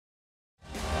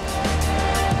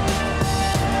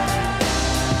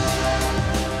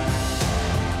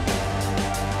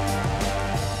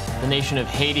nation of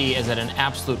Haiti is at an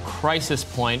absolute crisis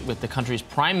point, with the country's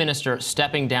prime minister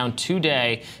stepping down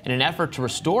today in an effort to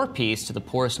restore peace to the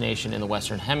poorest nation in the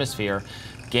Western Hemisphere.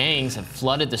 Gangs have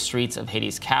flooded the streets of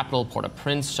Haiti's capital,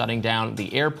 Port-au-Prince, shutting down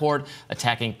the airport,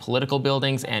 attacking political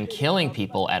buildings, and killing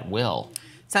people at will.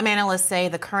 Some analysts say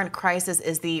the current crisis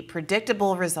is the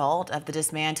predictable result of the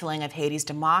dismantling of Haiti's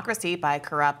democracy by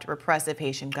corrupt, repressive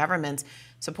Haitian governments,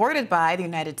 supported by the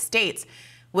United States.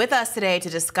 With us today to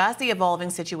discuss the evolving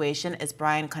situation is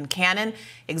Conconnan,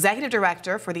 Executive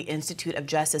Director for the Institute of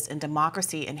Justice and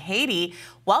Democracy in Haiti.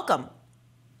 Welcome.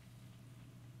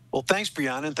 Well, thanks,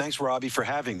 Brianna, and thanks, Robbie, for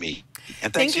having me.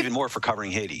 And thanks even more for covering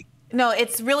Haiti. No,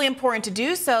 it's really important to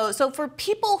do so. So for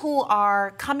people who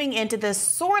are coming into this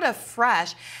sort of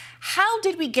fresh, how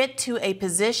did we get to a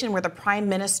position where the prime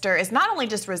minister is not only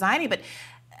just resigning, but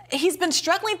he's been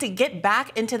struggling to get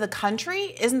back into the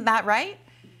country? Isn't that right?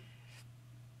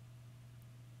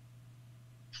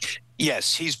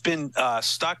 Yes, he's been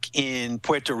stuck in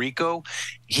Puerto Rico.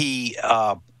 He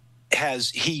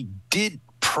did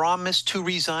promise to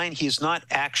resign. He has not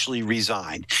actually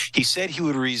resigned. He said he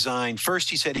would resign. First,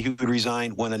 he said he would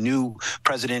resign when a new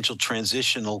presidential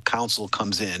transitional council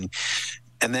comes in.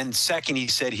 And then second, he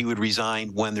said he would resign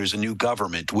when there's a new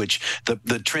government, which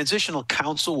the transitional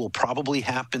council will probably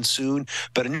happen soon,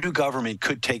 but a new government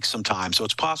could take some time. So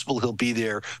it's possible he'll be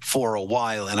there for a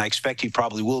while, and I expect he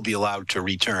probably will be allowed to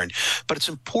return. But it's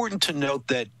important to note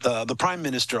that the Prime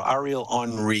Minister, Ariel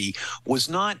Henry, was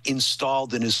not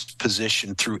installed in his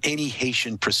position through any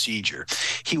Haitian procedure.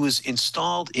 He was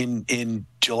installed in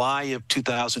July of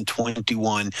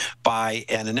 2021 by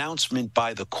an announcement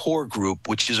by the Core Group,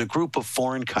 which is a group of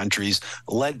foreign countries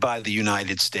led by the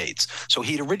United States. So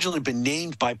he'd originally been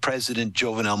named by President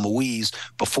Jovenel Moise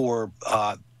before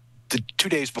the 2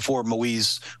 days before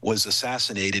Moise was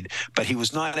assassinated, but he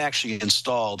was not actually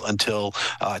installed until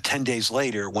 10 days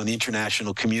later, when the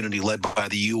international community led by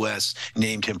the U.S.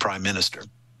 named him prime minister.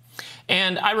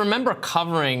 And I remember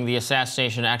covering the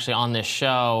assassination actually on this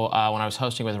show when I was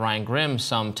hosting with Ryan Grimm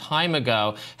some time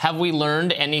ago. Have we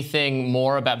learned anything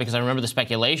more about, because I remember the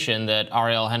speculation that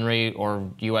Ariel Henry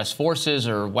or U.S. forces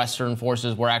or Western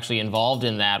forces were actually involved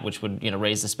in that, which would,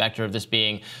 raise the specter of this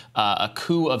being a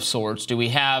coup of sorts. Do we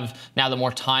have, now that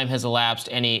more time has elapsed,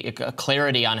 any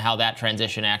clarity on how that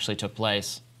transition actually took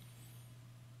place?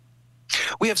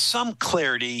 We have some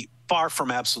clarity, far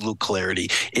from absolute clarity.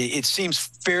 It seems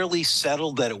fairly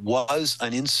settled that it was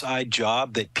an inside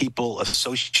job, that people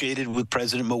associated with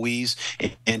President Moise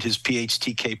and his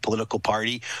PHTK political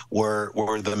party were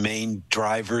the main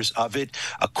drivers of it.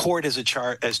 A court has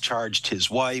charged his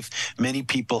wife. Many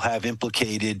people have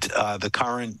implicated the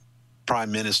current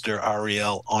Prime Minister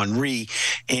Ariel Henry,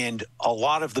 and a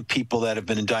lot of the people that have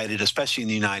been indicted, especially in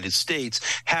the United States,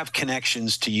 have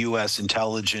connections to U.S.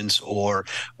 intelligence or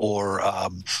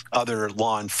other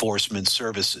law enforcement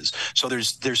services. So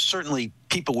there's certainly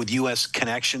people with U.S.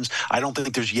 connections. I don't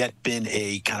think there's yet been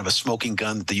a kind of a smoking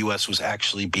gun that the U.S. was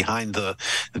actually behind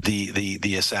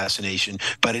the assassination,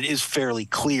 but it is fairly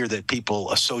clear that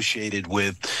people associated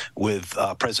with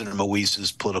President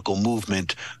Moise's political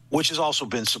movement, which has also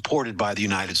been supported by the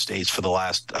United States for the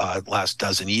last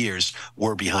dozen years,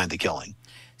 were behind the killing.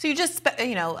 So you just,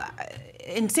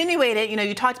 insinuated,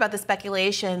 you talked about the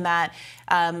speculation that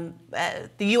the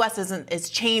U.S.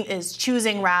 is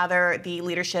choosing rather the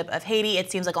leadership of Haiti.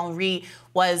 It seems like Henry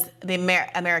was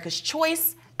America's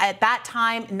choice at that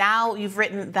time. Now you've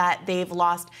written that they've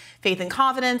lost faith and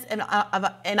confidence in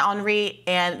Henry,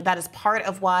 and that is part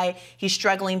of why he's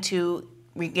struggling to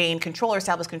regain control or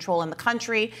establish control in the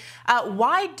country.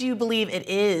 Why do you believe it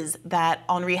is that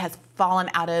Henry has fallen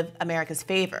out of America's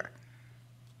favor?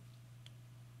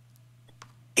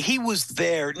 He was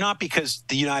there not because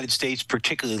the United States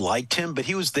particularly liked him, but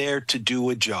he was there to do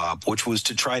a job, which was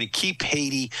to try to keep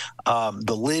Haiti,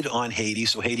 the lid on Haiti,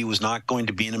 so Haiti was not going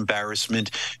to be an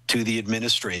embarrassment to the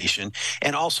administration,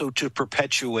 and also to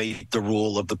perpetuate the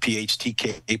rule of the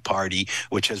PHTK party,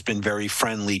 which has been very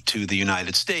friendly to the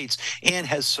United States and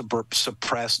has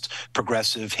suppressed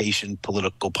progressive Haitian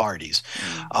political parties.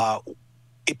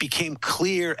 It became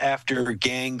clear after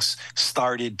gangs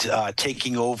started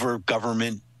taking over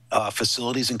government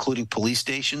facilities, including police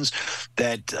stations,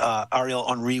 that Ariel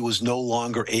Henry was no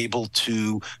longer able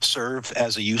to serve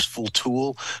as a useful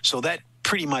tool. So that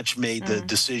pretty much made the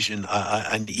decision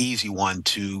an easy one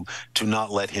to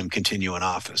not let him continue in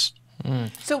office.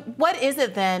 So what is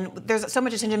it then? There's so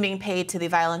much attention being paid to the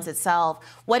violence itself.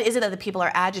 What is it that the people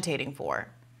are agitating for?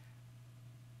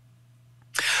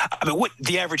 I mean, what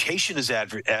the average Haitian is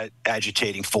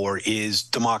agitating for is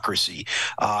democracy.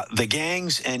 The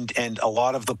gangs and a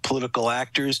lot of the political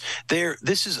actors,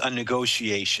 this is a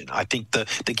negotiation. I think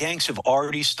the gangs have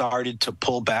already started to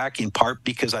pull back, in part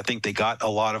because I think they got a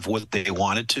lot of what they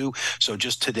wanted to. So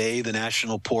just today, the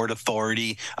National Port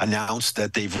Authority announced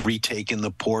that they've retaken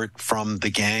the port from the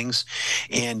gangs.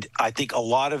 And I think a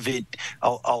lot of the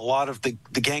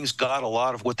gangs got a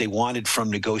lot of what they wanted from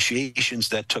negotiations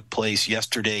that took place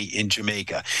yesterday in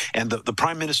Jamaica. And the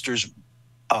Prime Minister's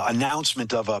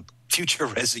announcement of a future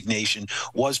resignation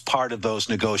was part of those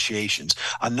negotiations.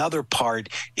 Another part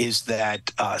is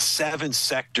that 7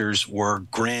 sectors were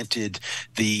granted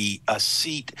a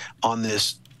seat on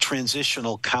this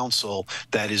transitional council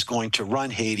that is going to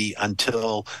run Haiti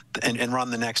until and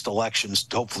run the next elections,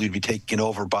 hopefully to be taken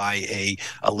over by a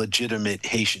legitimate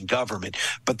Haitian government.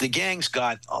 But the gangs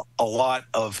got a lot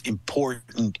of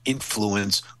important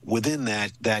influence within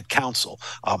that council.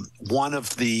 One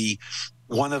of the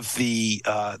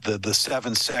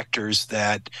 7 sectors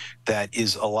that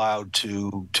is allowed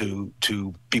to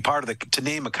be part of to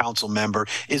name a council member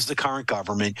is the current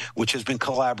government, which has been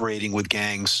collaborating with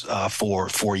gangs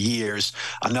for years.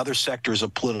 Another sector is a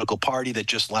political party that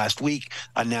just last week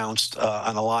announced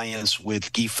an alliance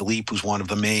with Guy Philippe, who's one of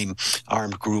the main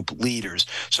armed group leaders.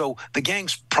 So the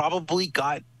gangs probably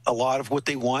got a lot of what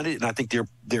they wanted, and I think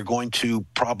they're going to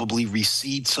probably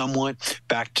recede somewhat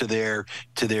back to their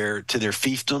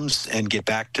fiefdoms and get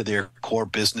back to their core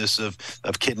business of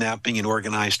kidnapping and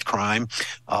organized crime,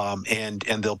 and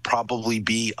they'll probably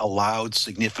be allowed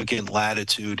significant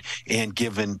latitude and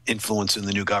given influence in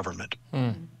the new government.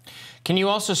 Can you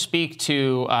also speak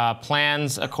to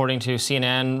plans, according to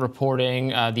CNN reporting,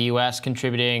 the U.S.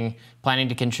 planning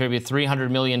to contribute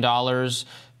 $300 million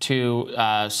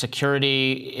to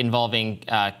security involving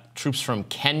troops from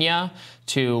Kenya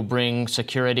to bring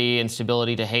security and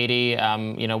stability to Haiti?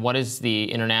 What is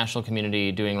the international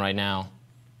community doing right now?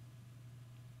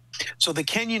 So the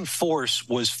Kenyan force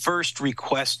was first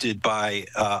requested by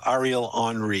Ariel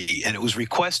Henry, and it was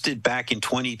requested back in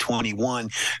 2021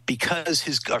 because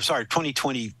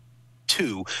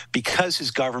 2022, because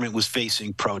his government was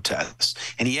facing protests,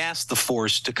 and he asked the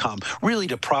force to come, really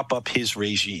to prop up his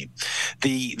regime.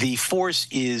 The force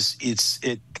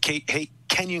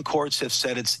Kenyan courts have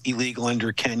said it's illegal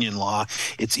under Kenyan law.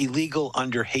 It's illegal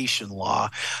under Haitian law,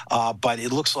 but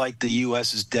it looks like the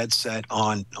U.S. is dead set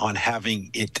on having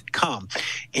it come.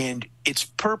 And its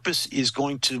purpose is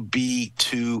going to be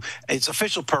its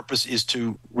official purpose is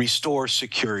to restore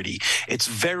security. It's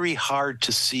very hard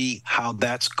to see how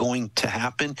that's going to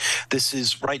happen. This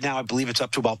is, right now, I believe it's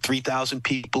up to about 3,000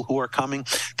 people who are coming.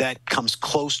 That comes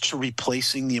close to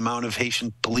replacing the amount of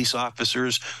Haitian police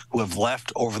officers who have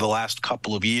left over the last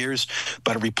couple of years,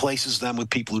 but it replaces them with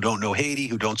people who don't know Haiti,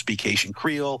 who don't speak Haitian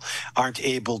Creole, aren't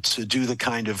able to do the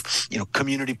kind of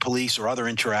community police or other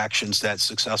interactions that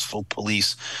successful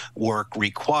police work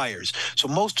requires. So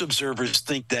most observers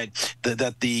think that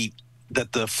the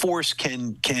force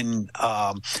can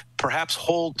perhaps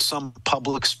hold some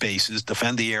public spaces,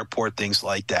 defend the airport, things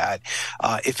like that,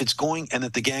 if it's going, and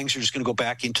that the gangs are just going to go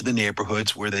back into the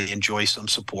neighborhoods where they enjoy some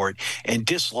support, and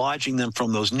dislodging them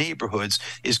from those neighborhoods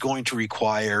is going to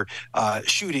require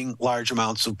shooting large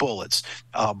amounts of bullets.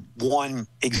 One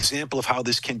example of how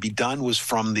this can be done was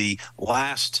from the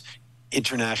last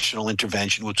international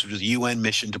intervention, which was a UN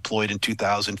mission deployed in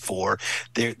 2004.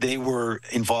 They were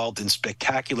involved in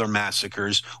spectacular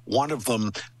massacres. One of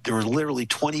them, there were literally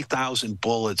 20,000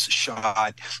 bullets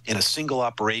shot in a single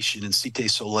operation in Cité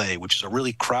Soleil, which is a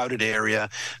really crowded area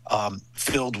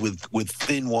filled with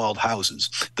thin-walled houses.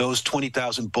 Those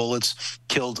 20,000 bullets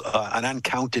killed an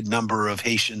uncounted number of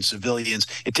Haitian civilians.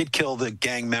 It did kill the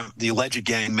alleged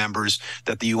gang members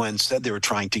that the UN said they were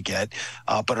trying to get,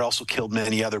 but it also killed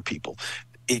many other people.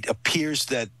 It appears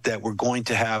that we're going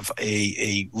to have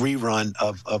a rerun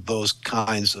of those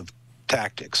kinds of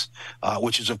tactics,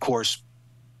 which is, of course,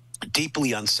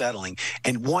 deeply unsettling.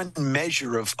 And one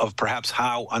measure of perhaps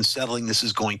how unsettling this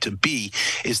is going to be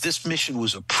is this mission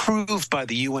was approved by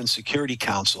the UN Security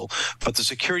Council, but the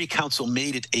Security Council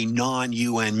made it a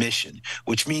non-UN mission,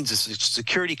 which means the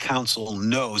Security Council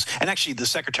knows, and actually the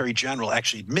Secretary General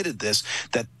actually admitted this,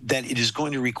 that it is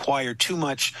going to require too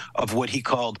much of what he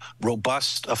called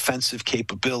robust offensive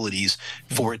capabilities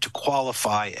for it to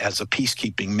qualify as a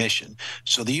peacekeeping mission.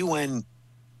 So the UN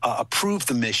approved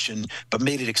the mission, but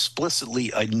made it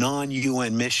explicitly a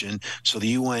non-UN mission, so the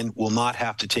UN will not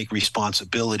have to take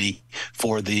responsibility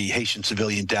for the Haitian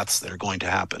civilian deaths that are going to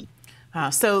happen.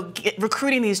 So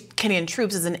recruiting these Kenyan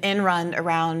troops is an end run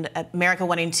around America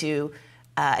wanting to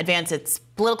advance its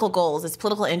political goals, its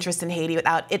political interest in Haiti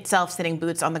without itself sitting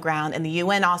boots on the ground. And the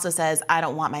UN also says, I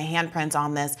don't want my handprints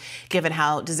on this, given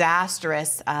how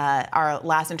disastrous our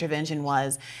last intervention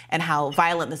was and how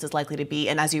violent this is likely to be.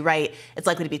 And as you write, it's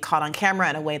likely to be caught on camera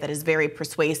in a way that is very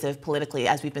persuasive politically,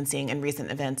 as we've been seeing in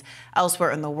recent events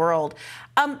elsewhere in the world.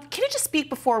 Can you just speak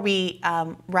before we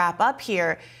wrap up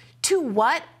here to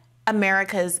what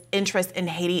America's interests in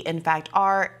Haiti, in fact,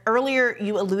 are? Earlier,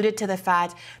 you alluded to the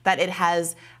fact that it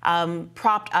has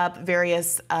propped up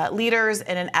various leaders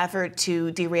in an effort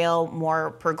to derail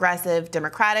more progressive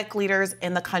democratic leaders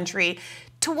in the country.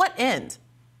 To what end?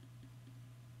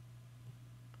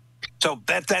 So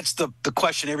that's the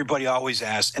question everybody always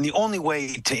asks. And the only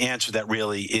way to answer that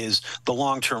really is the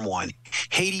long-term one.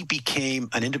 Haiti became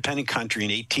an independent country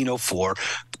in 1804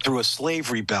 through a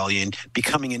slave rebellion,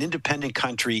 becoming an independent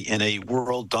country in a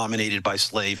world dominated by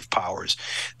slave powers.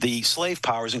 The slave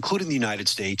powers, including the United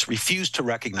States, refused to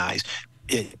recognize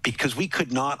it because we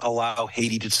could not allow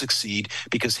Haiti to succeed,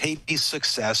 because Haiti's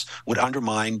success would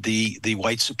undermine the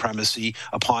white supremacy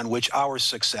upon which our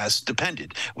success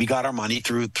depended. We got our money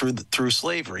through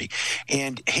slavery,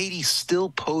 and Haiti still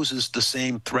poses the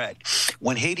same threat.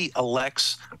 When Haiti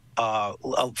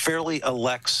fairly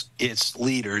elects its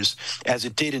leaders, as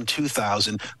it did in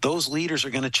 2000, those leaders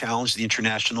are going to challenge the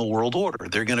international world order.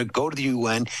 They're going to go to the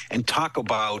UN and talk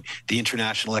about the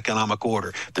international economic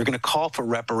order. They're going to call for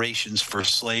reparations for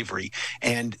slavery.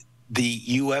 And the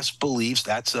U.S. believes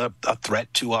that's a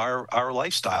threat to our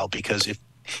lifestyle, because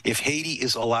if Haiti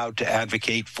is allowed to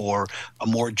advocate for a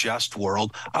more just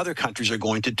world, other countries are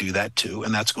going to do that too,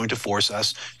 and that's going to force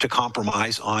us to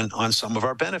compromise on some of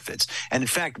our benefits. And in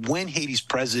fact, when Haiti's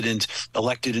president,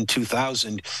 elected in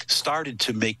 2000, started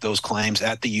to make those claims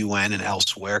at the UN and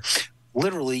elsewhere,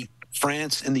 literally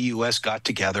France and the U.S. got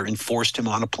together and forced him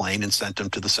on a plane and sent him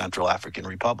to the Central African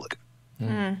Republic.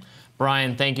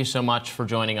 Brian, thank you so much for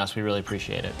joining us. We really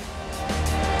appreciate it.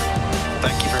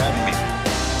 Thank you for having me.